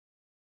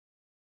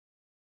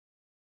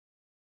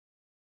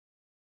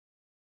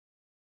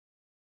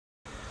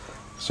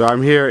So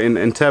I'm here in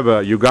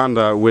Entebbe,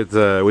 Uganda, with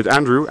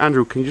Andrew.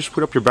 Andrew, can you just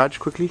put up your badge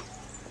quickly?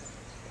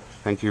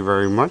 Thank you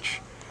very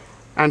much.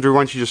 Andrew,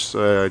 why don't you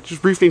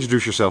just briefly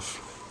introduce yourself?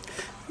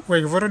 Well,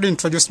 you've already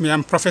introduced me.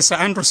 I'm Professor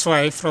Andrew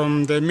Swai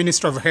from the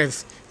Ministry of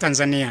Health,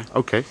 Tanzania.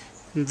 Okay.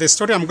 The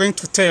story I'm going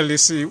to tell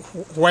is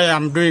why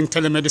I'm doing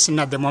telemedicine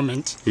at the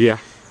moment. Yeah.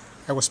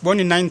 I was born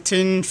in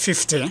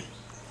 1950,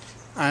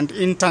 and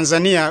in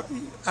Tanzania,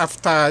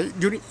 after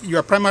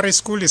your primary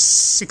school is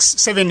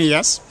 7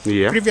 years.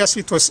 Yeah.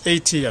 Previously, it was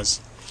 8 years.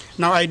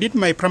 Now, I did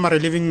my primary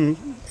living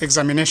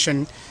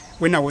examination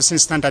when I was in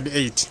standard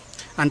 8.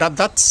 And at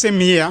that same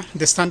year,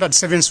 the standard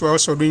 7s were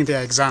also doing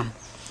their exam.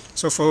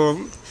 So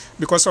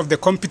because of the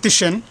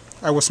competition,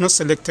 I was not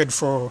selected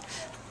for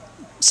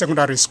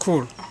secondary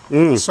school.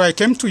 So I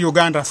came to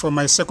Uganda for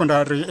my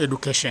secondary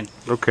education.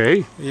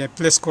 Okay. A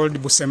place called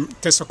Busembatia.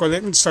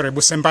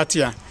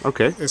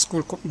 Okay. A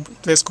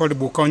place called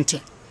Bukonte.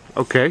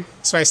 Okay.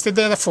 So I stayed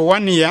there for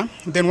 1 year.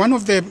 Then one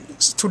of the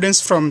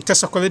students from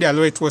Tesokole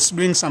Aloit was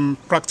doing some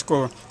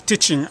practical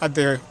teaching at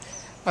the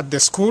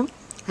school,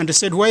 and they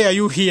said, "Why are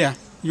you here?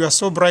 You are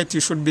so bright.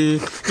 You should be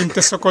in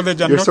Teso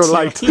College and You're not so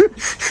light."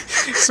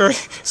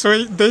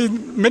 So they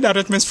made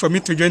arrangements for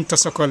me to join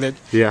Teso College.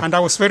 Yeah. And I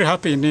was very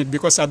happy in it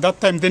because at that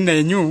time then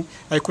I knew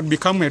I could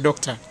become a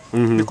doctor.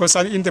 Because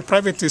in the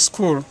private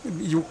school,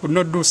 you could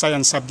not do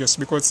science subjects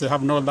because they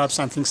have no labs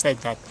and things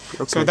like that.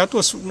 Okay. So that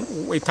was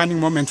a turning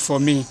moment for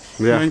me,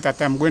 knowing that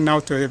I'm going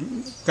now to a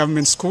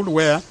government school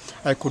where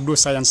I could do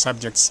science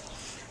subjects.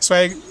 So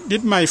I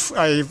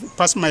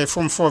passed my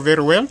Form 4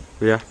 very well.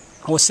 Yeah.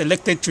 I was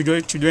selected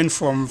to join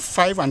Form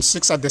 5 and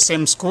 6 at the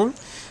same school.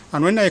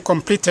 And when I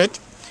completed,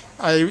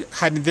 I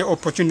had the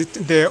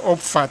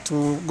offer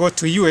to go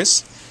to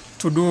US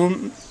to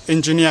do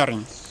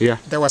engineering. Yeah.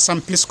 There were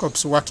some Peace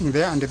Corps working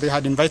there, and they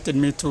had invited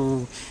me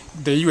to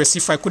the US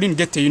if I couldn't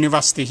get a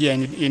university here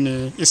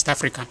in East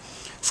Africa.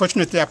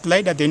 Fortunately, I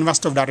applied at the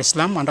University of Dar es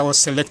Salaam, and I was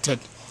selected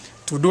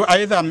to do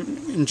either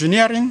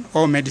engineering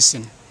or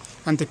medicine.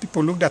 And the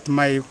people looked at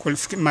my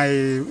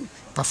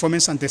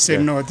performance and they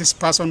said, "No, this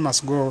person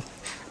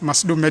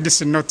must do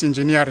medicine, not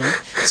engineering."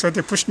 So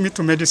they pushed me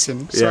to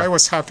medicine. So I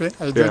was happy.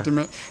 I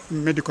joined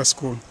medical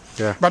school.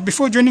 Yeah. But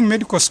before joining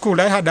medical school,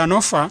 I had an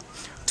offer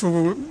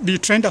to be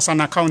trained as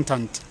an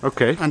accountant.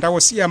 Okay. And I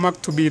was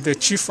earmarked to be the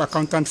chief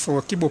accountant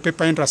for Kibo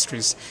Paper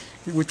Industries,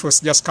 which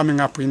was just coming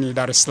up in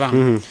Dar es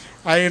Salaam.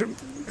 I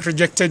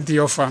rejected the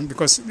offer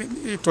because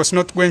it was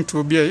not going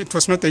to be it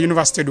was not a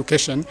university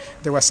education.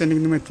 They were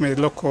sending me to my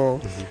local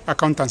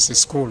accountancy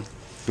school.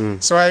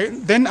 So I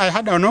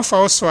had an offer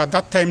also at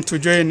that time to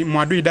join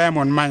Mwadui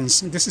Diamond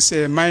Mines. This is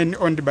a mine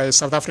owned by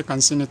South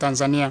Africans in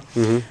Tanzania.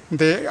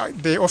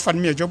 They offered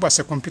me a job as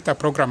a computer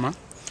programmer.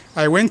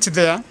 I went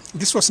there.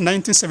 This was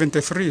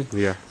 1973.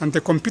 Yeah. And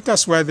the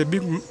computers were the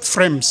big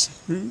frames,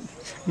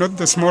 not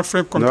the small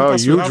frame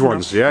computers. No, huge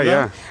ones.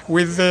 Yeah.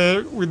 With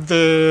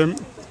the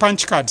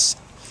punch cards.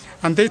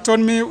 And they told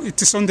me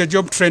it is on the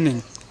job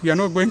training. We are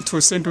not going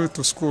to send you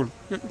to school,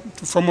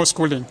 to formal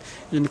schooling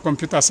in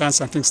computer science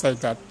and things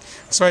like that.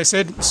 So I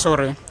said,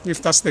 sorry,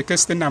 if that's the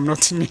case, then I'm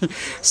not in.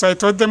 So I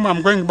told them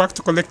I'm going back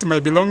to collect my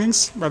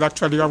belongings, but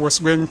actually I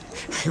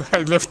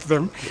left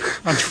them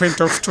and went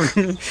off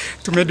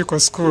to medical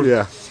school.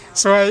 Yeah.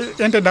 So I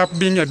ended up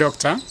being a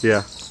doctor.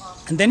 Yeah.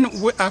 And then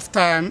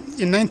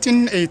in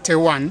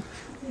 1981,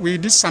 we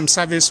did some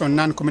surveys on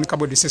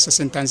non-communicable diseases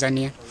in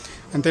Tanzania.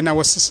 And then I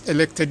was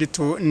elected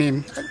to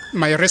name.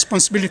 My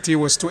responsibility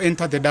was to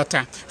enter the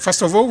data.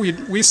 First of all,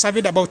 we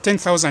surveyed about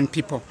 10,000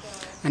 people.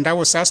 And I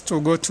was asked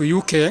to go to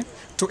UK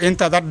to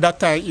enter that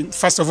data,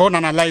 first of all,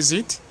 analyze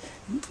it,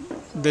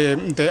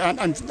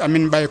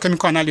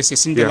 biochemical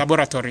analysis in the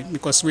laboratory,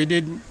 because we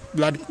did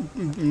blood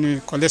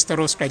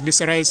cholesterol,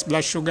 triglycerides,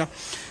 blood sugar.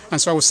 And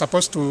so I was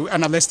supposed to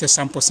analyze the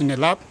samples in a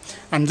lab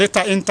and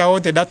later enter all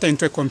the data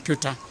into a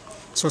computer.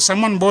 So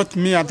someone bought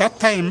me at that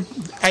time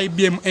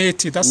IBM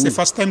 80. That's the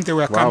first time they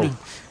were coming.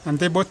 And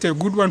they bought a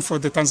good one for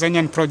the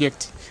Tanzanian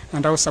project.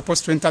 And I was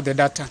supposed to enter the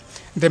data.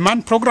 The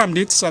man programmed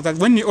it so that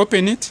when you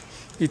open it,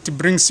 it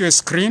brings you a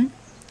screen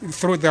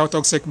through the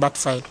AutoExec bat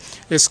file,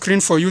 a screen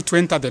for you to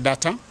enter the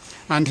data.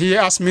 And he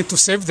asked me to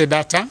save the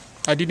data.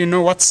 I didn't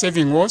know what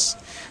saving was.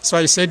 So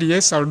I said,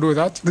 yes, I'll do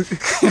that.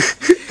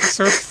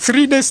 So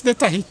 3 days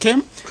later, he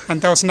came, and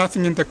there was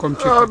nothing in the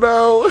computer. Oh,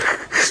 no.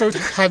 So,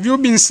 have you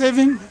been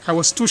saving? I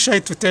was too shy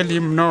to tell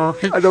him, no.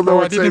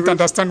 I didn't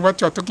understand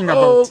what you are talking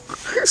about.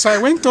 So I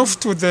went off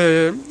to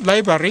the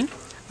library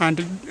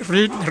and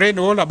read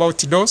all about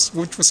DOS,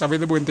 which was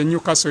available in the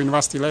Newcastle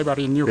University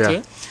Library in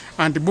UK,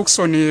 and the books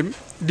on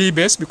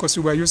DBase, because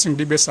we were using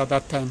DBase at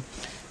that time.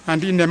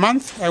 And in a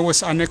month, I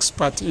was an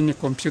expert in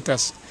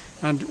computers.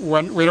 And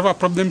wherever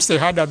problems they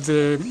had at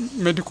the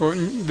medical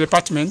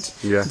department,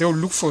 they would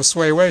look for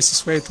Swai. Where is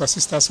Swai to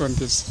assist us on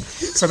this?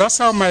 So that's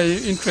how my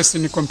interest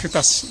in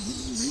computers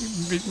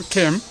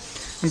came.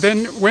 And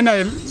then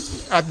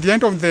at the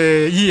end of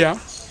the year,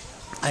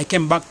 I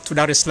came back to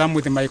Dar es Salaam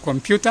with my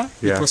computer.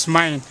 It was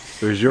mine.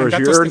 It was yours.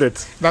 You earned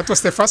it. That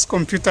was the first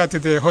computer at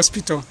the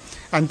hospital.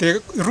 And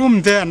the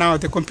room there now,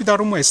 the computer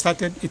room I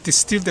started, it is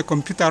still the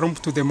computer room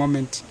to the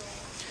moment.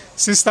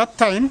 Since that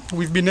time,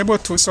 we've been able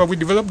to, so we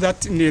developed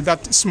that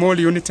that small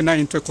unit now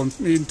into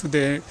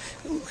the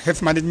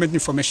health management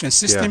information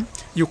system.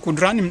 Yeah. You could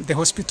run the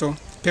hospital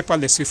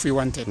paperless if we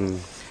wanted.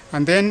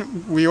 And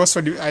then we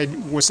also, I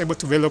was able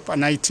to develop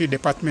an IT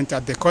department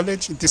at the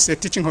college. It is a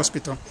teaching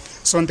hospital.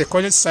 So on the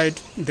college side,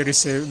 there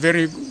is a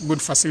very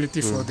good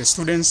facility for the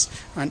students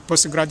and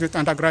postgraduate,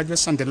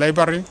 undergraduates, and the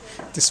library.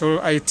 It is all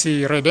IT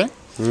ready.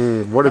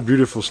 What a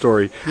beautiful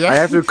story. Yeah. I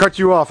have to cut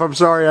you off. I'm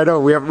sorry. I know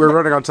we're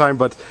running out of time,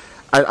 but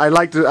I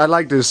like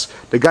this.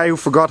 The guy who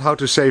forgot how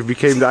to save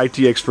became the IT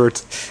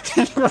expert.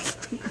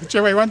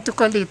 Whichever I want to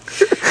call it.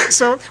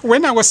 So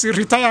when I was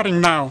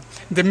retiring now,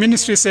 the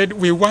ministry said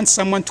we want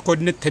someone to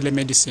coordinate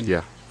telemedicine.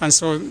 Yeah. And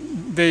so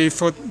they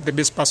thought the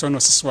best person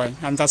was Swai.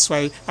 And that's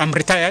why I'm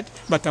retired,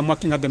 but I'm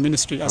working at the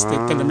ministry as the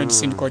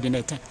telemedicine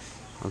coordinator.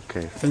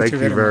 Okay. Thank you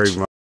very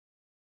much.